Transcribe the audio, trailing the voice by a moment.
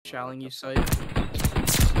challenging you site.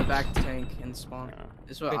 The back tank and spawn.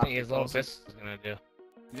 This is what I think his little Optic pistol is gonna do.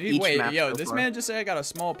 Dude, wait, yo, this man just said I got a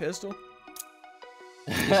small pistol?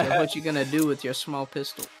 said, what you gonna do with your small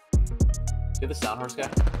pistol? You the sound horse guy?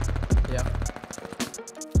 Yeah.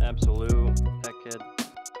 Absolute. That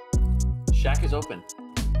kid. Shack is open.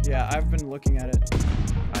 Yeah, I've been looking at it.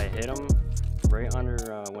 I hit him right under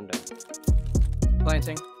window.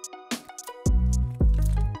 Planting.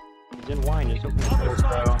 He's in wine. He's open.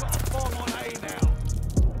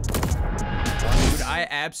 Dude, I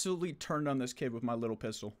absolutely turned on this kid with my little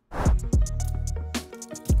pistol. It's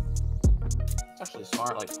actually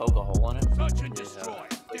smart, like poke a hole in it. Search and destroy.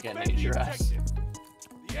 Like Defend at the nature ass. objective.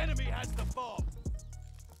 The enemy has the bomb.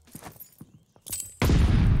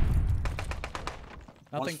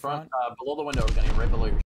 Nothing One's front, front. below the window, Gunny, right below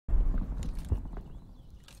your.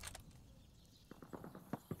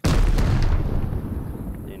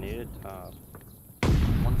 You need it top.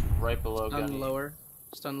 One's right below Stun Gunny. lower.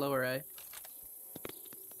 Stun lower A.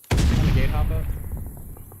 On the gate hop up.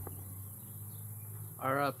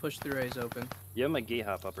 Our push through A is open. You have my gate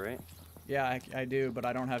hop up, right? Yeah, I do, but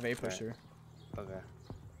I don't have a pusher. Okay.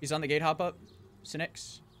 He's on the gate hop up.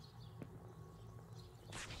 Cynics.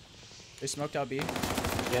 They smoked out B.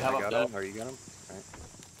 Yeah, how I about got him. that? Or you got him? Alright.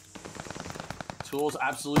 Tools,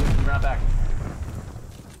 absolutely. We're not back.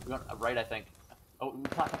 We're going right, I think. Oh,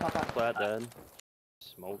 pop. Flat dead.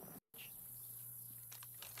 Smoke.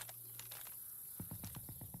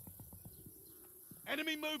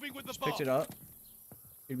 Enemy moving with the Just bomb. picked it up.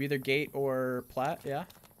 It'd be either gate or plat, yeah.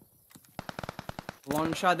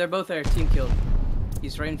 One shot. They're both there. Team killed.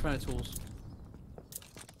 He's right in front of tools.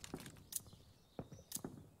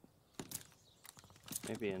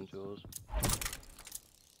 Maybe in tools.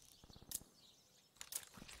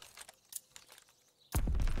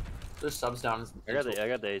 There's subs down. I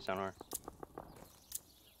got the ace on her.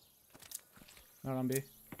 Not on B.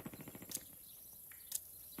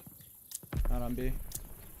 Not on B.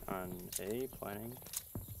 On A, planning.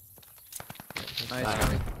 Nice.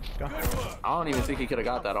 Nice. Go. Good work. I don't even think he could have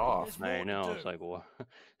got that off. I know, it's like, what?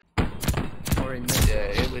 Or he missed.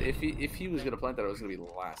 Yeah, if he was gonna plant that, it was gonna be the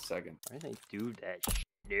last second. Why do they do that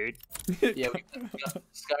dude? Yeah, we got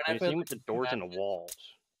I Skynet. see with the doors and the walls.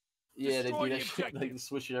 Yeah, they Destroy do the that shit. objective. They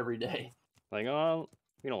switch it every day. Like, oh,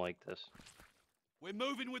 we don't like this. We're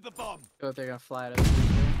moving with the bomb. Oh, they're gonna fly it.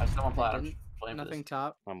 I still on platter. Didn't- Playing for Nothing this.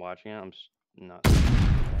 top. I'm watching it. I'm not.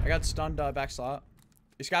 I got stunned back slot.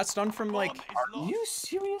 He's got stunned from like. Bomb is Are lost. you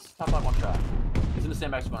serious? Top on one shot. He's in the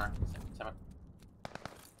sandbag corner.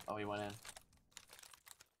 Oh, he went in.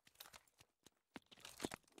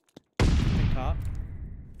 Top.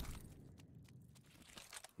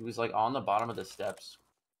 He was like on the bottom of the steps.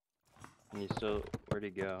 And you still, where'd he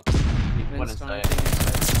go? He Then went stun, I inside.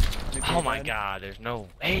 think, inside. Oh my god, there's no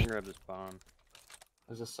Hey, way. grab this bomb.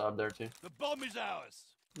 There's a sub there too. The bomb is ours.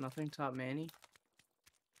 Nothing top, Manny.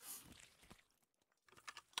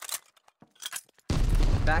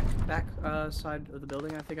 Back side of the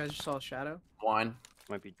building. I think I just saw a shadow. Wine.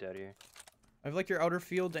 Might be dead here. I have like your outer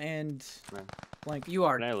field and Man. blank. You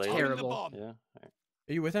are Can I laser? terrible. Bomb. Yeah. Alright.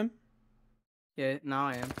 Are you with him? Yeah, now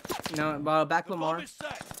I am. No, back The bomb Lamar. is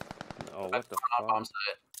set. Oh, what the On bomb fuck?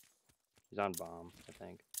 site. He's on bomb, I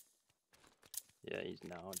think. Yeah, he's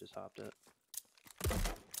now. I just hopped it.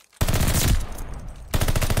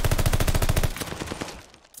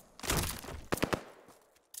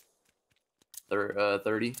 They're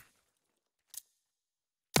 30.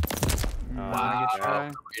 Wow. good try.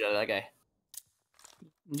 Right out of that guy.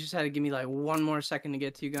 You just had to give me like one more second to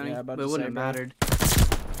get to you, Gunny. Yeah, about but it to wouldn't say, have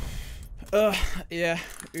bro. mattered. Yeah.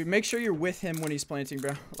 Make sure you're with him when he's planting,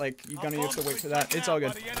 bro. Like, you're gonna have to wait for that. It's all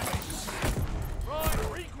good. Right,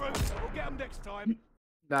 regroup. We'll get them next time.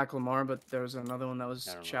 Back Lamar, but there was another one that was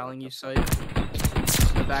I don't know challenging you what site.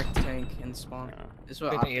 The back tank and spawn. This is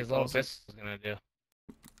what I think his little Optic pistol is gonna do.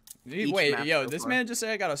 Each Wait, map yo, so this far. man just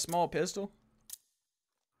said I got a small pistol?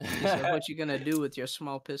 He said, what you gonna do with your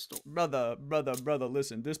small pistol? Brother,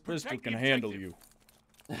 listen, this pistol Protect can the handle objective.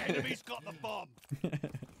 you. Enemy's got the bomb.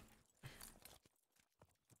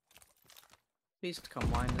 Please come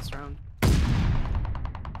line this round.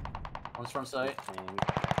 One's front site. Tank.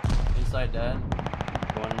 Inside dead.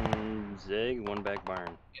 One zig, one back barn.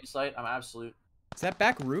 Inside, I'm absolute. Is that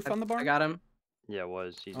back roof on the I barn? got him. Yeah, it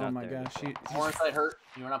was. He's Oh not my there. gosh, he, More inside hurt.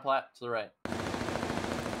 You went on plat to the right.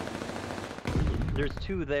 There's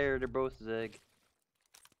two there. They're both zig.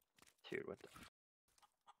 Dude, what the?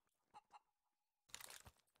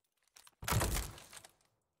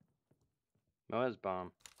 Mo has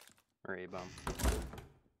bomb. Or a bomb.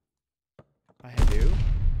 I do.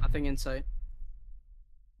 Nothing in sight.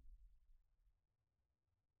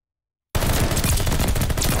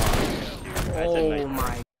 I said Oh nice.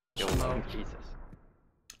 my. Yo, smoke. Jesus.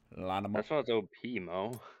 Line 'em up. That's not OP,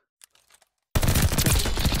 Mo.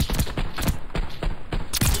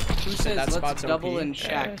 Who Said says that let's spot's double OP? and Yeah,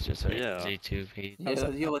 shack? it's just a Yeah. Z2P. Yeah,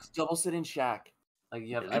 yo, let's double sit in shack. Like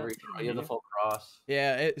you have Is it? every, you have the full cross.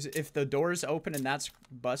 Yeah, if the door's open and that's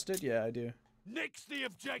busted, yeah, I do. Nix the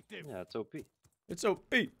objective. Yeah, it's OP. It's OP.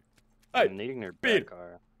 Hey, I'm needing their beat. back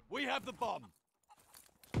car. We have the bomb.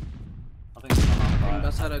 Nothing's going on. Nothing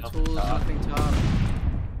bust out of tools, nothing top.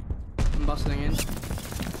 I'm busting in.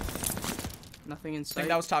 Nothing in I sight. think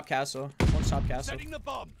that was top castle. One's top castle. Setting the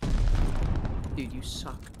bomb. Dude, you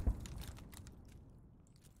suck.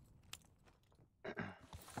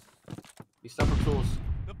 You stuff for tools.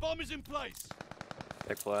 The bomb is in place.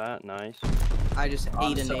 Back flat, nice. I just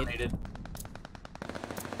ate a nade. Needed.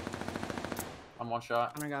 On one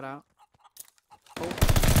shot. And I got out. He's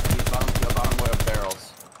bottom way of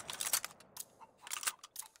barrels.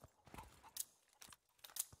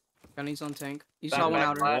 Gunny's on tank. You Back, saw one back,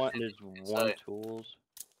 outer. back. There's Inside. one tools.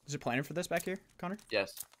 Is it planning for this back here, Connor?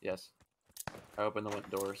 Yes, yes. I opened the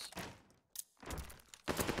doors.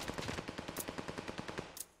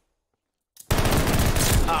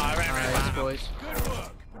 Alright, boys. Good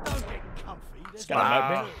work. Don't get comfy. There's Got a no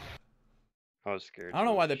map, to do. I was scared. I don't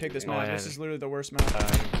know why they picked this Oh, map. yeah. This is literally the worst map.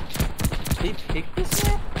 They picked this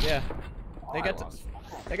map? Yeah, Oh, They I got the- lost.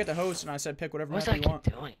 they got the host, and I said pick whatever What's map that you keep want.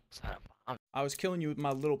 doing? It's not a bomb. I was killing you with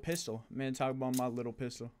my little pistol. Man, talk about my little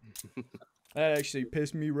pistol. That actually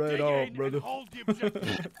pissed me right Dig off, in brother. and hold the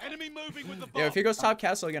objective. Enemy moving with the bomb. Yeah, if he goes top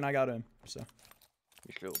castle again, I got him. So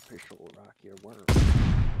This little pistol will rock your world.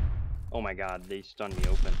 Oh my god, they stunned me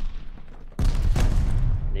open.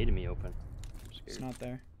 Needed me open. I'm it's scared. not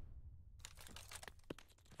there.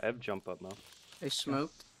 I have jump up, Mo. They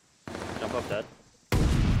smoked. Jump up dead.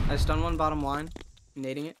 I stunned one bottom line.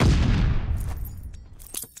 Nading it.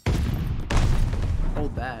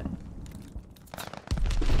 Hold that.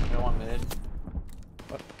 I got one mid.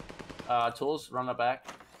 What? Tools, run it back.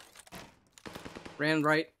 Ran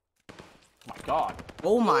right. Oh my god.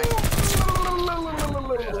 Oh my. Don't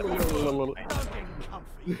get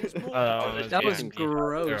comfy. There's more to do. That was Yeah,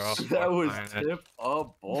 gross. they're all That was fine. tip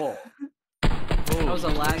of ball. That was the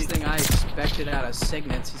last thing I expected out of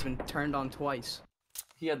Signets. He's been turned on twice.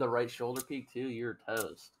 He had the right shoulder peek too. You're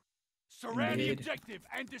toast. Surround the Indeed. objective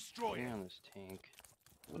and destroy it. Damn, this tank.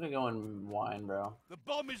 I'm gonna go and wine, bro. The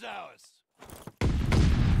bomb is ours.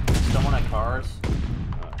 Someone at cars.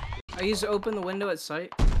 I used to open the window at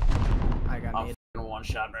sight. I got I'm made. f***ing one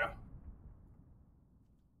shot, bro.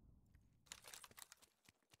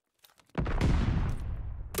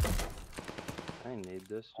 I need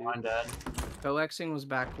this, dude. Wine dead. Coexing was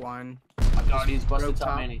back one. My god, he's busted Broke top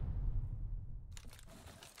top. mini.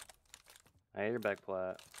 I hate your back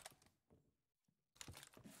flat.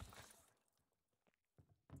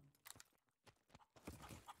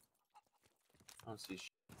 I don't see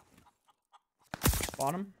shit.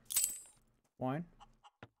 Bottom. Wine.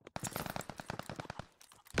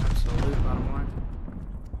 Absolute bottom line.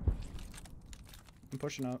 I'm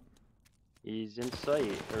pushing up. He's in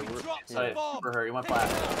sight. Or We we're dropped Say the it. bomb. Super hurt. He went flat.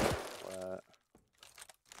 flat.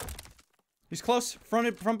 He's close.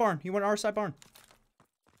 Front barn. He went our side barn.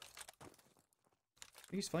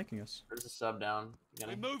 He's flanking us. There's a sub down. You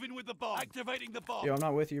We're gonna... moving with the bomb. Activating the bomb. Yo, I'm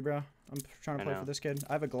not with you, bro. I'm trying to I play know. for this kid.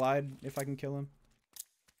 I have a glide if I can kill him.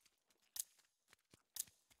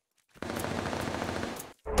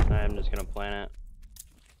 I'm just gonna plant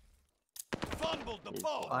it. Fumbled the He's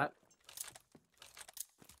bomb. Flat.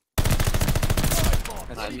 Five bomb.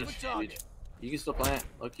 That's Nice. Ready huge. for target. You can still plant.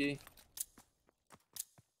 Low key.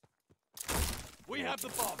 We have the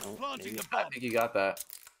bomb. Oh, Planting maybe. the I bomb. think you got that.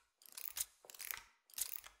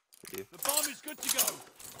 The bomb is good to go.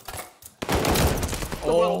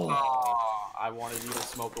 Oh. I wanted you to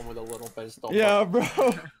smoke him with a little pistol. Yeah, bro.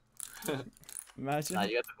 Imagine. Nah,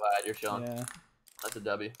 you got the glide. You're chilling. Yeah. That's a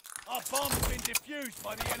W. Our bomb's been defused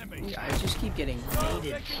by the enemy. Yeah, I just keep getting Stop naded.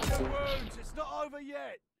 licking your wounds. It's not over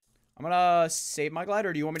yet. I'm gonna save my glide,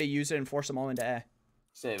 or do you want me to use it and force them all into A?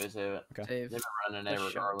 Save it, save it. Okay. Save. They've been running A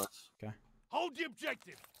Good shot. regardless. Hold the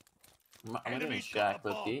objective. I'm gonna need Enemy's got shack the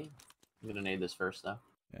low bomb. key. I'm gonna need this first though.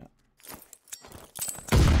 Yeah.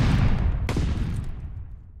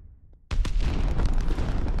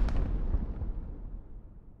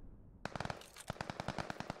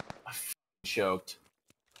 Choked.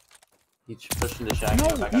 He pushed into shack.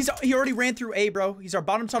 No, he already ran through A, bro. He's our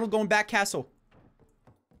bottom tunnel going back castle.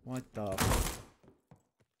 What the?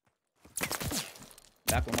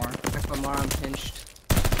 Back Lamar. Lamar, I'm pinched.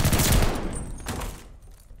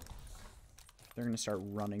 They're gonna start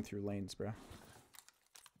running through lanes, bro.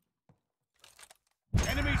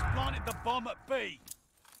 Enemies planted planted the bomb at B.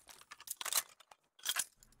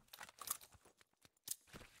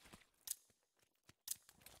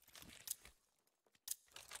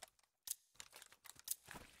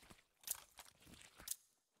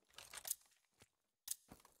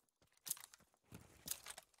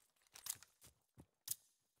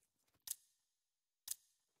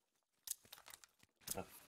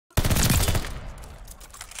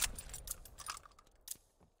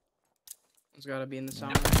 It's gotta be in the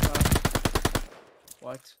sound spot.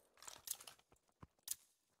 What?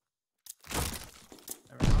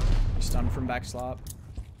 Never mind. He's stunned from back slop.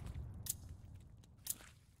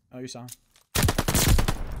 Oh, you saw him.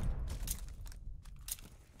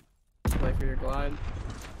 Play for your glide.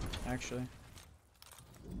 Actually.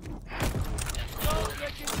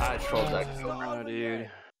 I trolled that camera, dude.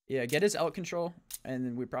 Yeah, get his out control, and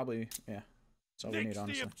then we probably, yeah. That's all we need, Fix the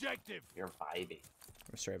honestly. objective. You're vibing.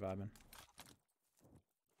 We're straight vibing.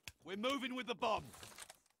 We're moving with the bomb.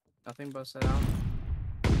 Nothing busted out.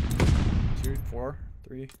 2, 4,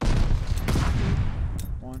 3,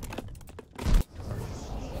 1.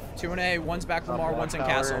 2 in A, one's back Lamar, one's in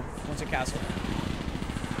castle. One's in castle.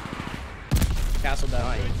 Castle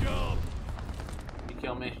down. Good job. You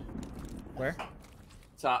kill me. Where?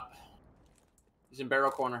 Top. He's in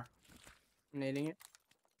barrel corner. Nading it.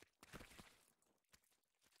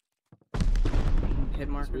 Hit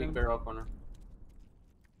marker Big him. barrel corner.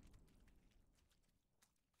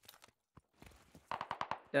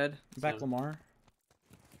 Dead. Back Sim. Lamar.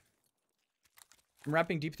 I'm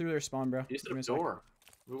wrapping deep through their spawn, bro. He's Give me the a sec. door.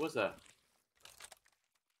 Who was that?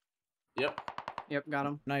 Yep. Yep, got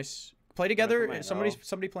him. Nice. Play together. come on,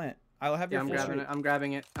 Somebody plant. I'll have Yeah, your I'm full grabbing streak. it. I'm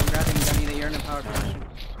grabbing it. I'm grabbing Gunny. You're in a power connection.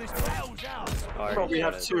 This battle's ours. Oh, We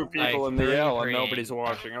have 2 people in the L and nobody's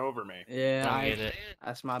watching over me. Yeah, Don't get it.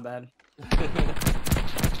 that's my bad.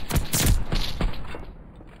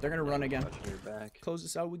 They're gonna run again. Watching your back. Close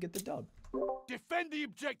this out. We get the dub. Defend the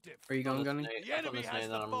objective. Where you going, Gunny? The enemy has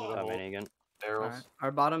the bomb. Top mini again. Barrels. Alright.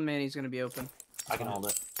 Our bottom man, he's gonna be open. I can hold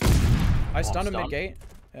it. I stunned him stunned. at gate.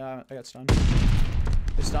 Yeah, I got stunned.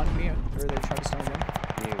 They stunned me, or they tried to stun again.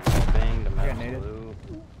 Me wall banged. I'm I got naded. absolute.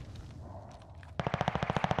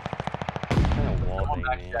 Kind of wall Come on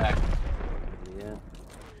back, bang me. Jack. Yeah.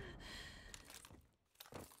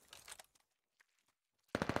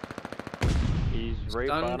 He's right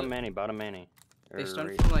Stunned. bottom mani. They Or stunned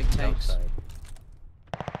right from like tanks. outside.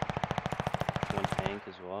 One tank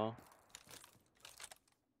as well.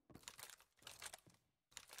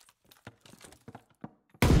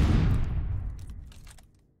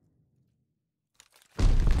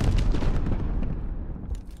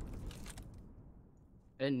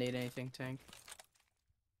 I didn't need anything, tank.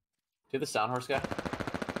 Do the sound horse guy?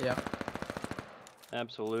 Yeah.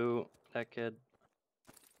 Absolute. That kid.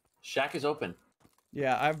 Shack is open.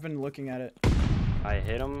 Yeah, I've been looking at it. I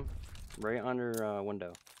hit him right under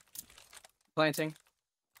window. Planting.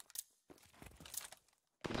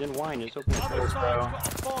 He's in wine. Just open the Other door, side's bro.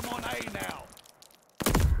 got a bomb on A now.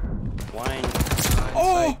 Wine.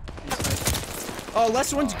 Oh! Inside. Oh,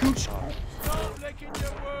 last one's gooch. Stop licking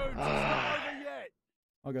your wounds. It's not over yet.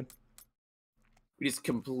 Oh, good. We just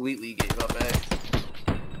completely gave up A.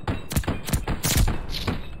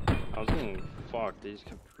 I was getting fucked. They just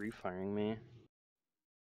kept refiring me.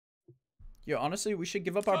 Yo, honestly, we should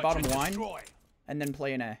give up our Search bottom and line destroy. and then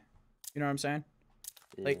play an A. You know what I'm saying?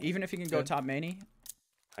 Like, Yeah. even if you can go Yeah. top mani.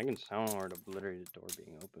 I can sound hard obliterate the door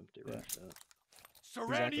being open if they Yeah. rush up.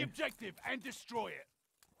 Surround the Exactly. objective and destroy it.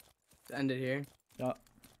 End it here. Yeah.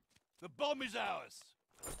 The bomb is ours.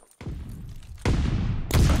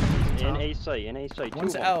 In A site, in A site.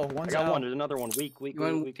 One's Two of 'em. L, I one's got L. one. There's another one. Weak You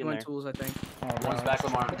in went there. tools, I think. Oh, One's bro. back,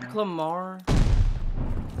 Lamar. Back Lamar.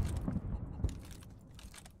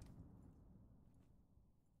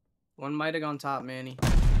 One might have gone top, Manny.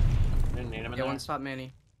 Didn't need him in Yeah, there. one's top,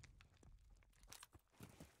 Manny.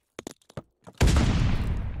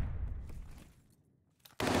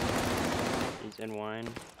 He's in wine.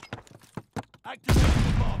 Activate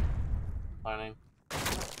the bomb. Planning.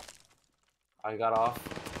 I got off.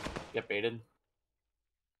 Get baited.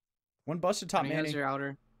 One busted top Gunny has mani. your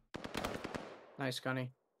outer. Nice, Gunny.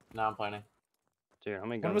 Now I'm planning. Dude, how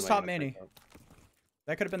many One guns was am I top gonna mani. pick up?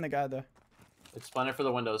 That could have been the guy, though. It's planning for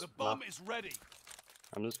the windows. The bomb is ready.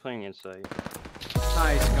 I'm just playing inside.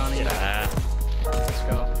 Nice, Gunny. Let's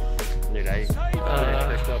go. Dude, I Save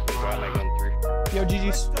picked up and brought my gun through. Yo,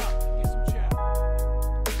 GG's. Rest up.